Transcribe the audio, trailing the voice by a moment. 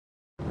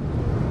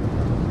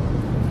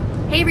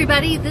Hey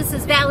everybody, this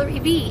is Valerie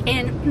V,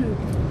 and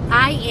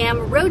I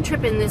am road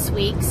tripping this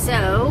week,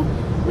 so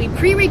we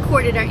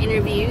pre-recorded our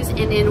interviews,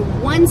 and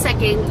in 1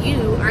 second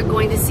you are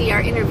going to see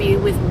our interview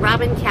with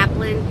Robyn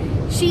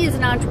Kaplan. She is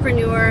an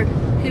entrepreneur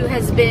who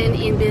has been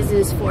in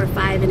business for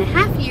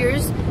 5.5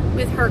 years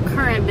with her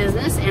current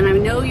business, and I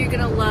know you're going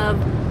to love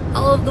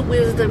all of the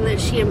wisdom that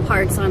she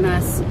imparts on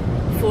us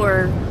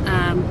for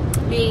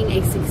being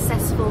a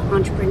successful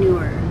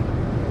entrepreneur.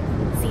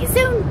 See you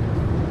soon.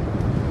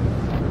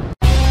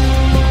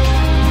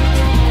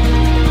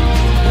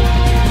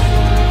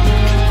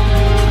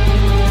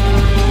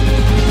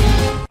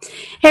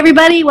 Hey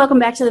everybody, welcome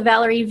back to the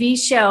Valerie V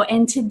Show.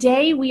 And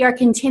today we are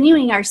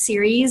continuing our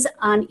series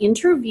on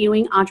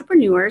interviewing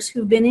entrepreneurs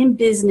who've been in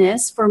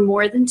business for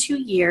more than 2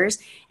 years,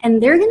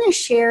 and they're going to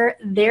share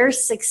their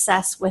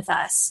success with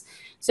us.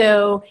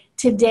 So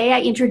today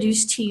I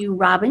introduced to you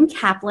Robyn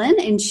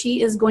Kaplan, and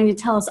she is going to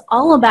tell us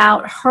all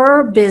about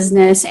her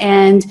business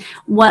and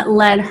what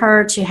led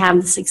her to have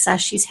the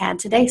success she's had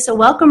today. So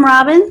welcome,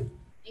 Robyn.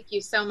 Thank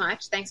you so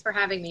much. Thanks for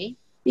having me.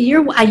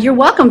 You're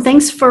welcome.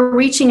 Thanks for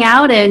reaching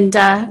out and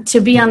to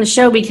be on the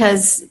show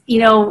because,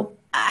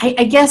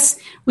 I guess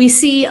we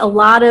see a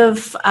lot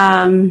of,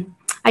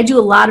 I do a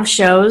lot of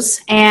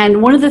shows,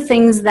 and one of the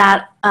things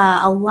that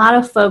a lot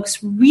of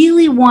folks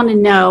really want to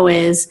know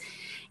is,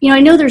 I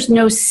know there's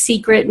no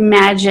secret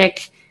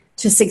magic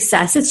to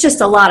success. It's just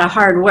a lot of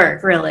hard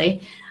work,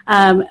 really.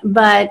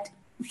 But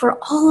for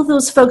all of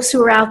those folks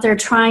who are out there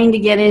trying to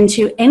get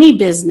into any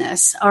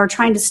business or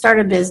trying to start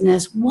a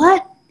business,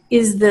 what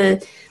is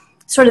the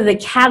sort of the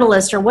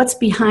catalyst or what's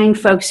behind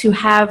folks who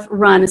have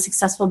run a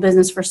successful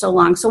business for so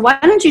long? So why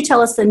don't you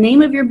tell us the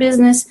name of your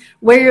business,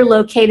 where you're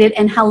located,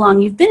 and how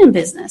long you've been in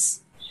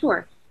business?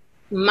 Sure.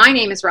 My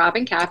name is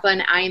Robyn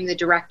Kaplan. I am the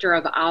director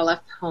of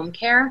Aleph Home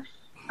Care.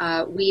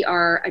 We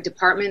are a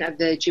department of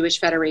the Jewish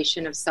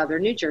Federation of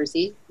Southern New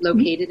Jersey,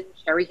 located in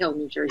Cherry Hill,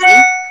 New Jersey.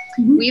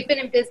 Mm-hmm. We've been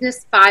in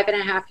business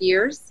 5.5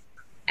 years,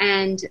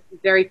 and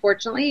very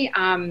fortunately,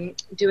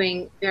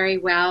 doing very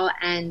well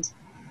and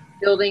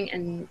building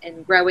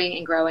and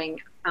growing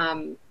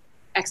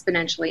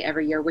exponentially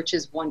every year, which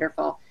is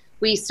wonderful.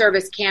 We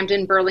service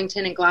Camden,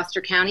 Burlington, and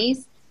Gloucester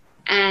counties,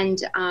 and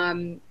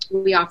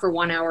we offer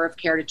 1 hour of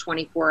care to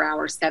 24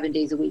 hours, 7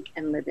 days a week,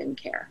 and live-in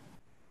care.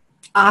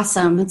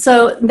 Awesome.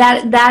 So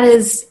that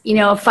is,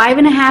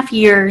 5.5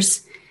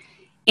 years,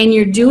 and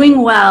you're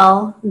doing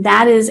well.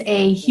 That is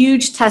a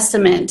huge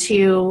testament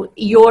to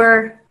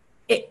your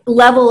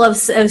level of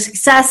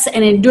success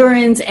and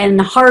endurance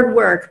and hard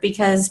work,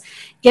 because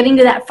getting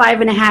to that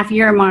 5.5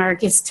 year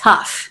mark is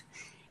tough.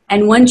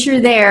 And once you're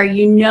there,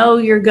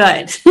 you're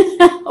good.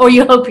 Or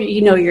you hope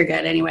you're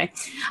good anyway.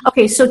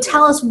 Okay, so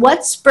tell us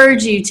what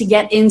spurred you to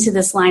get into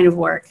this line of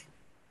work.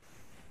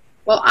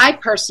 Well, I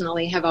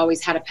personally have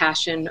always had a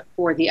passion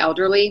for the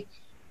elderly.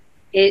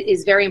 It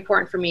is very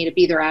important for me to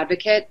be their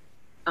advocate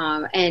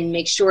and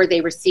make sure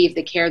they receive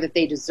the care that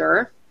they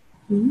deserve.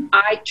 Mm-hmm.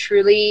 I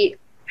truly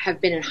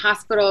have been in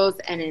hospitals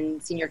and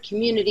in senior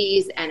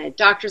communities and at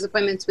doctor's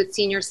appointments with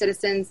senior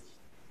citizens.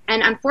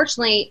 And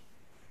unfortunately,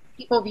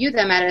 people view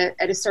them at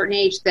a certain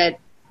age that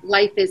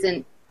life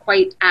isn't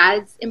quite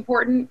as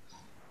important,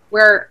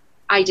 where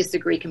I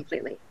disagree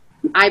completely.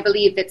 I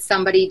believe that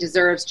somebody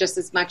deserves just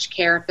as much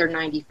care if they're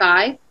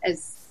 95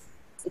 as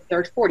if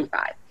they're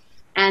 45.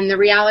 And the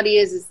reality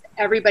is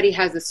everybody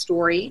has a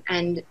story,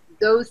 and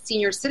those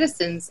senior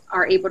citizens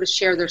are able to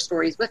share their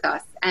stories with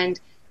us. And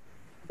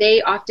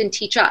they often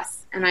teach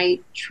us. And I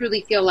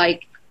truly feel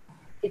like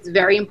it's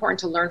very important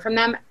to learn from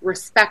them,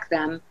 respect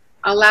them,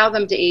 allow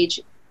them to age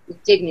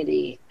with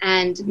dignity.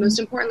 And most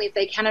importantly, if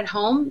they can at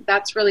home,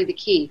 that's really the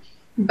key.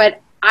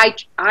 But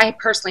I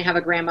personally have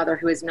a grandmother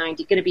who is going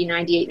to be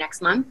 98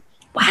 next month.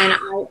 Wow. And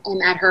I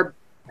am at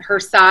her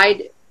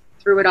side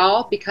through it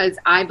all, because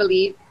I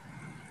believe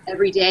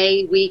every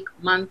day, week,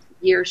 month,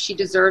 year, she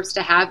deserves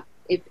to have,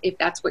 if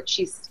that's what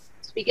she's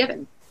to be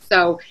given.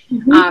 So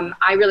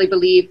I really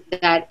believe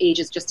that age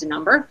is just a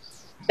number,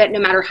 that no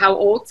matter how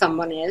old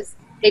someone is,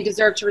 they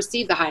deserve to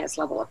receive the highest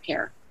level of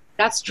care.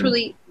 That's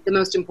truly the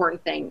most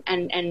important thing.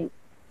 And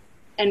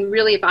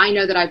really, if I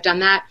know that I've done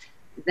that,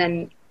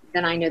 then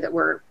I know that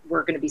we're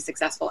going to be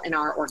successful in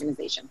our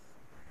organization.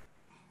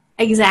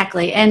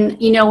 Exactly. And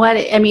you know what?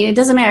 I mean, it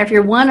doesn't matter if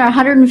you're 1 or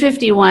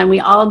 151. We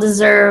all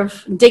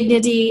deserve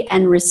dignity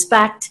and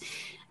respect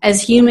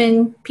as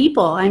human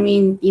people. I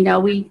mean,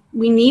 we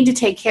need to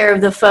take care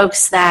of the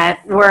folks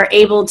that were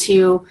able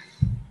to,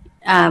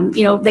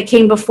 that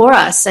came before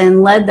us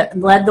and led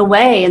the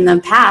way and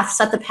the path,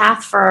 set the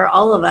path for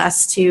all of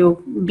us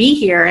to be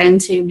here and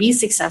to be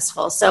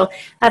successful. So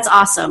that's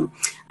awesome.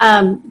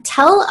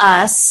 Tell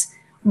us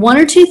 1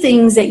 or 2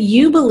 things that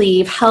you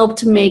believe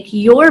helped make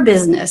your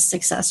business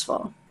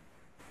successful.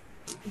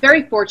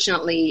 Very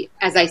fortunately,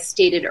 as I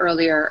stated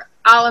earlier,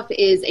 Aleph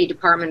is a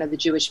department of the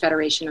Jewish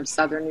Federation of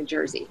Southern New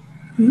Jersey.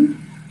 Mm-hmm.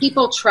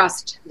 People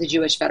trust the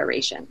Jewish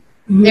Federation.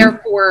 Mm-hmm.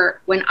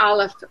 Therefore, when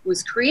Aleph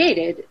was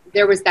created,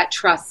 there was that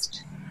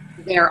trust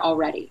there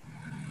already.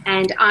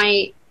 And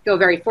I feel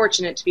very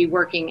fortunate to be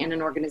working in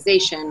an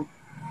organization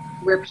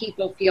where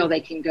people feel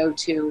they can go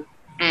to,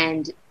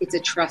 and it's a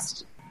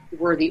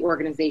trustworthy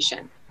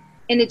organization.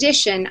 In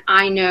addition,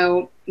 I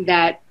know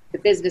that the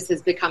business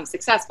has become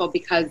successful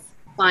because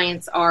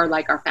clients are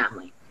like our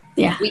family.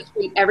 Yeah. We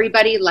treat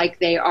everybody like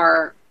they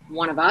are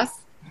one of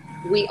us.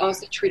 We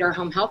also treat our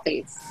home health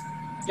aides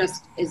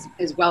just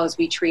as well as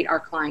we treat our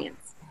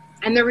clients.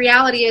 And the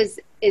reality is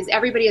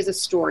everybody has a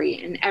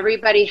story, and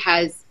everybody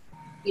has,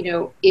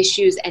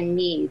 issues and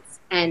needs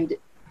and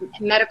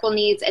medical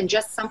needs. And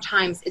just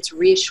sometimes it's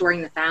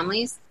reassuring the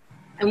families,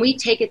 and we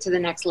take it to the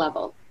next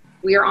level.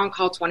 We are on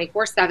call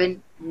 24/7,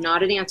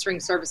 not an answering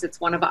service. It's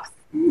one of us.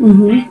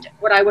 Mm-hmm. And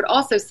what I would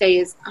also say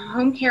is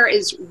home care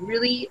is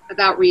really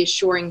about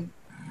reassuring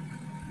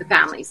the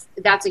families.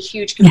 That's a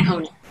huge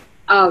component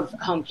of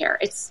home care.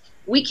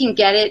 We can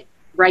get it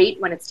right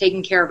when it's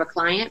taking care of a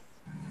client,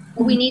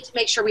 but we need to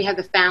make sure we have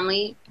the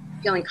family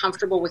feeling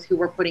comfortable with who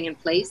we're putting in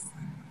place.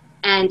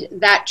 And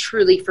that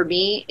truly, for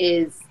me,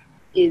 is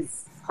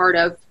part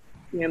of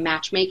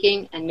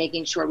matchmaking and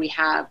making sure we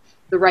have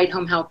the right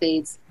home health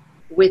aides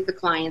with the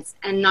clients,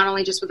 and not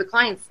only just with the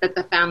clients, that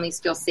the families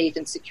feel safe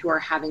and secure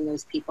having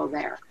those people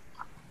there.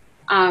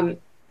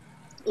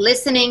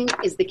 Listening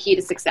is the key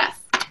to success.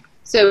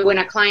 So when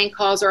a client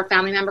calls or a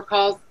family member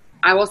calls,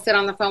 I will sit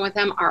on the phone with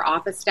them. Our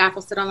office staff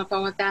will sit on the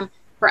phone with them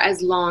for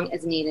as long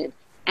as needed.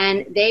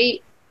 And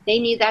they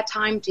need that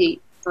time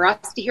for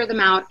us to hear them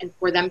out and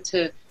for them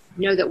to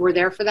know that we're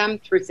there for them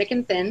through thick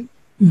and thin,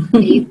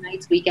 days,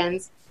 nights,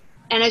 weekends.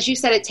 And as you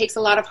said, it takes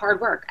a lot of hard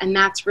work, and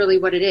that's really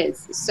what it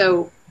is.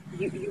 So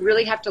you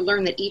really have to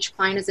learn that each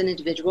client is an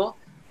individual.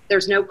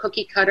 There's no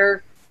cookie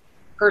cutter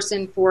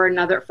person for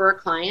a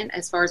client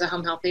as far as a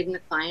home health aide and the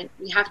client.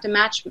 We have to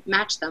match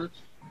them.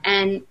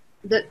 And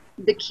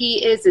the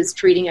key is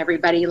treating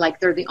everybody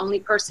like they're the only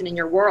person in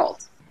your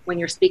world when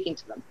you're speaking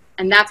to them.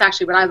 And that's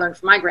actually what I learned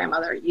from my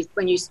grandmother.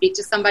 When you speak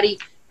to somebody,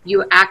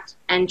 you act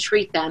and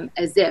treat them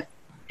as if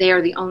they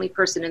are the only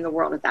person in the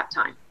world at that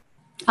time.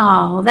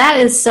 Oh, that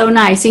is so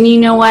nice. And you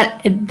know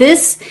what?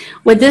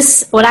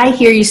 What I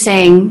hear you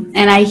saying,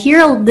 and I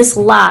hear this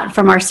a lot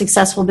from our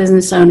successful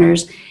business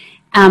owners,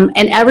 and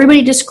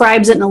everybody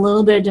describes it in a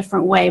little bit of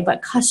different way,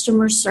 but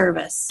customer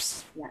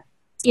service. Yeah.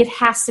 It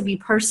has to be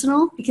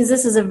personal, because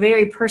this is a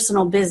very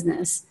personal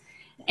business,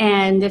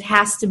 and it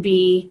has to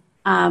be,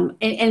 and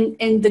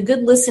the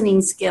good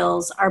listening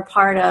skills are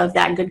part of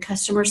that good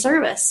customer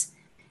service.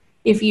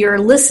 If you're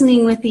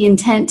listening with the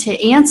intent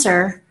to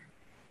answer,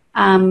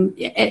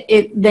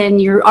 then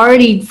you're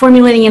already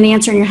formulating an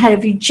answer in your head.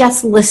 If you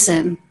just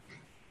listen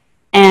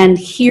and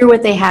hear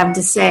what they have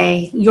to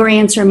say, your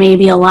answer may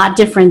be a lot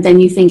different than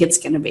you think it's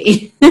going to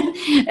be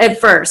at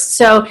first.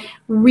 So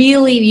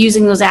really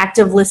using those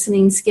active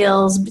listening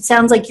skills. It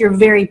sounds like you're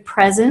very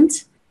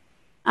present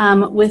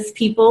with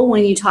people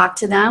when you talk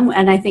to them,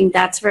 and I think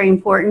that's very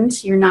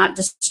important. You're not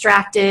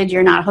distracted.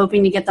 You're not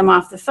hoping to get them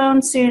off the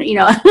phone soon.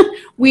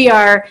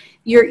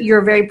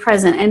 You're very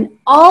present, and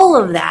all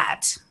of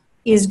that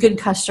is good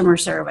customer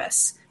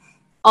service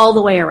all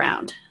the way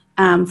around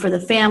for the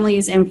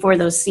families and for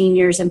those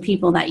seniors and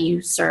people that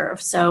you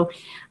serve. So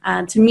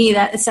to me,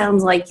 that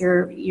sounds like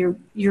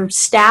your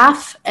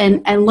staff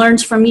and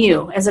learns from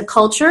you. As a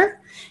culture,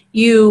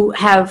 you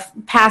have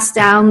passed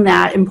down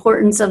that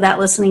importance of that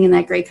listening and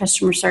that great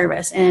customer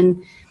service.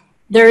 And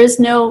there's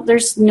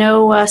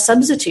no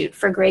substitute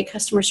for great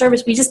customer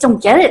service. We just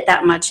don't get it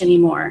that much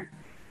anymore.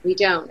 We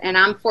don't. And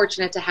I'm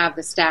fortunate to have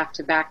the staff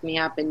to back me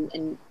up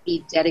and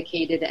be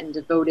dedicated and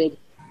devoted,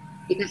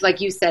 because like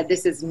you said,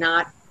 this is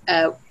not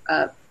a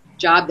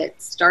job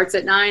that starts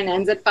at 9,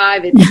 ends at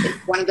 5.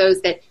 It's one of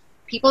those that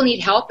people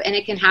need help, and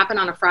it can happen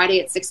on a Friday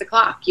at 6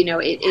 o'clock.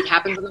 It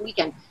happens on the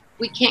weekend.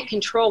 We can't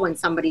control when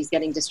somebody's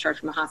getting discharged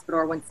from a hospital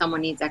or when someone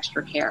needs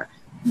extra care.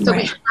 So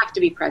right. We have to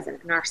be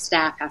present, and our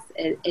staff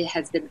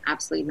has been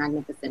absolutely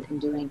magnificent in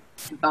doing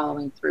and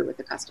following through with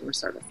the customer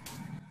service.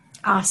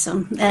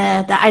 Awesome.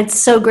 It's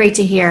so great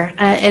to hear.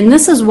 And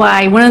this is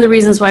one of the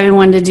reasons why we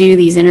wanted to do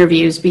these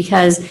interviews,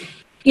 because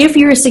if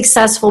you're a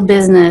successful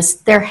business,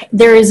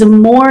 there is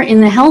more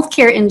in the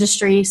healthcare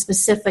industry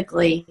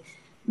specifically.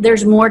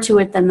 There's more to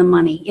it than the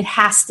money. It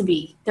has to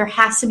be. There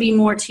has to be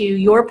more to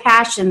your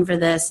passion for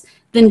this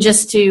than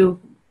just to,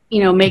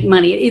 make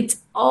money. It's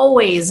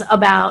always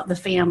about the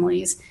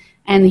families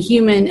and the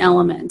human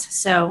element.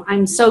 So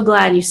I'm so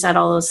glad you said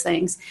all those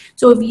things.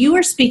 So if you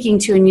were speaking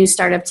to a new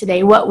startup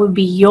today, what would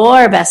be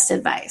your best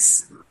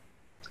advice?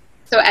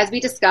 So as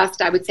we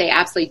discussed, I would say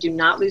absolutely do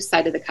not lose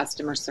sight of the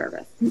customer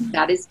service.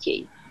 That is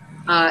key.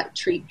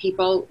 Treat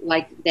people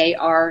like they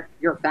are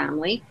your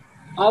family.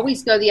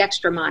 Always go the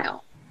extra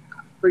mile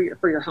for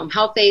your home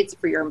health aides,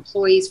 for your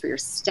employees, for your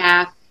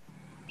staff.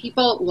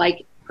 People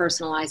like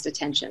personalized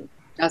attention.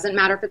 Doesn't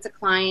matter if it's a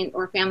client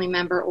or a family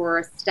member or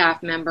a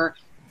staff member.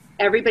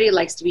 Everybody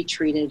likes to be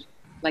treated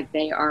like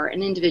they are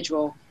an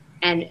individual,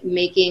 and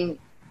making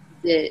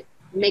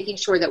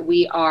sure that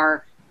we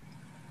are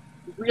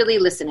really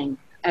listening,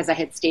 as I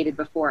had stated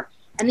before.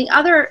 And the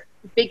other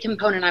big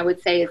component I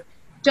would say is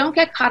don't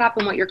get caught up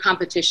in what your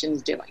competition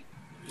is doing.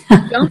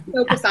 Don't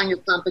focus on your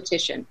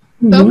competition.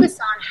 Focus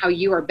on how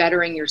you are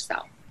bettering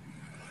yourself.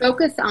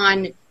 Focus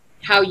on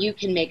how you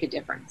can make a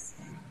difference.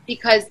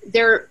 Because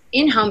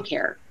in home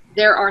care,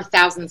 there are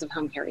thousands of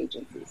home care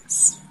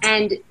agencies.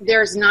 And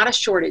there's not a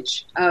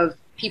shortage of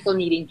people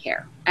needing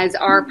care. As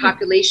our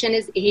population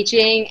is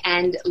aging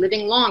and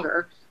living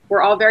longer,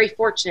 we're all very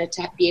fortunate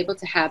to be able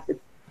to have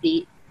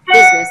the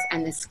business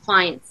and the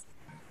clients.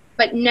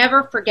 But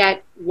never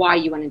forget why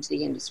you went into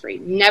the industry.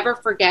 Never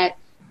forget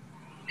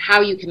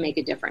how you can make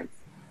a difference.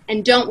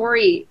 And don't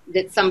worry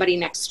that somebody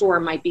next door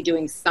might be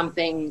doing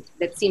something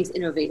that seems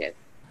innovative.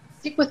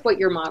 Stick with what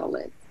your model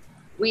is.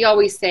 We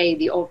always say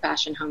the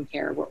old-fashioned home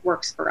care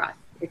works for us.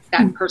 It's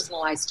that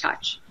personalized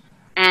touch.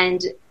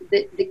 And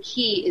the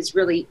key is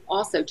really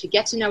also to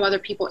get to know other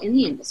people in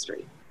the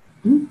industry.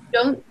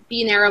 Don't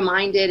be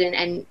narrow-minded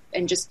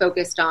and just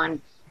focused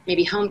on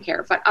maybe home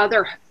care, but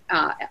other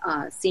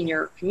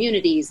senior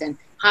communities and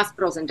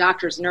hospitals and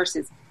doctors,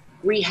 nurses,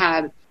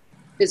 rehab,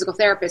 physical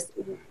therapists,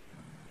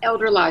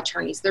 elder law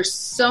attorneys. There's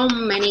so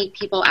many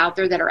people out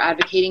there that are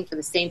advocating for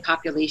the same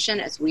population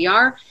as we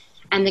are.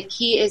 And the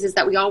key is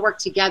that we all work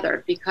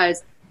together,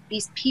 because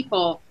these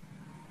people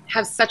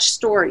have such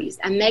stories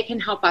and they can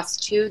help us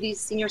too, these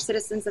senior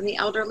citizens and the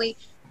elderly.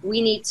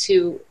 We need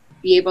to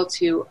be able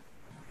to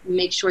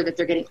make sure that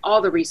they're getting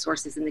all the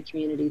resources in the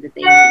community that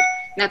they need. And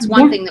that's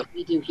one thing that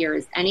we do here,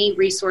 is any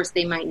resource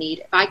they might need.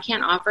 If I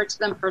can't offer it to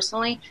them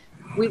personally,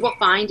 we will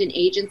find an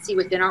agency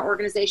within our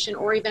organization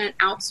or even an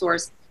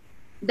outsource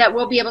that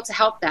will be able to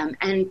help them.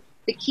 And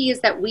the key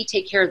is that we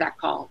take care of that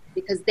call,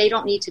 because they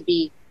don't need to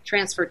be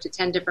transferred to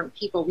 10 different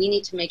people. We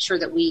need to make sure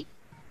that we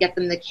get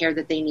them the care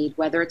that they need,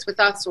 whether it's with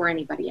us or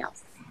anybody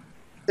else.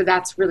 So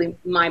that's really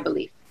my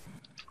belief.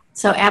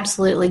 So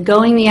absolutely,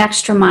 going the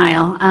extra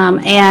mile,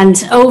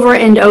 and over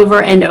and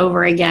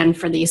over again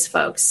for these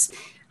folks.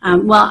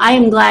 Well, I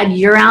am glad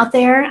you're out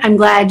there. I'm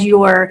glad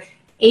your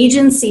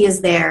agency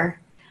is there.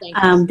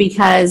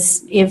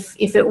 Because if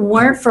it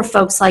weren't for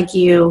folks like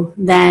you,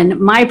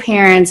 then my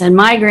parents and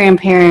my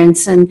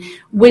grandparents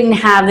wouldn't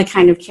have the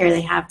kind of care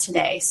they have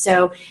today.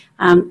 So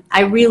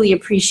I really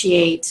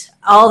appreciate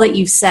all that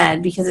you've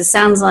said, because it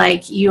sounds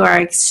like you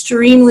are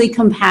extremely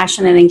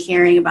compassionate and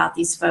caring about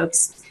these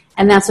folks,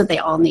 and that's what they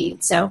all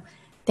need. So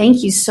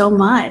thank you so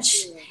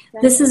much.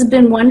 This has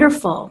been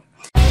wonderful.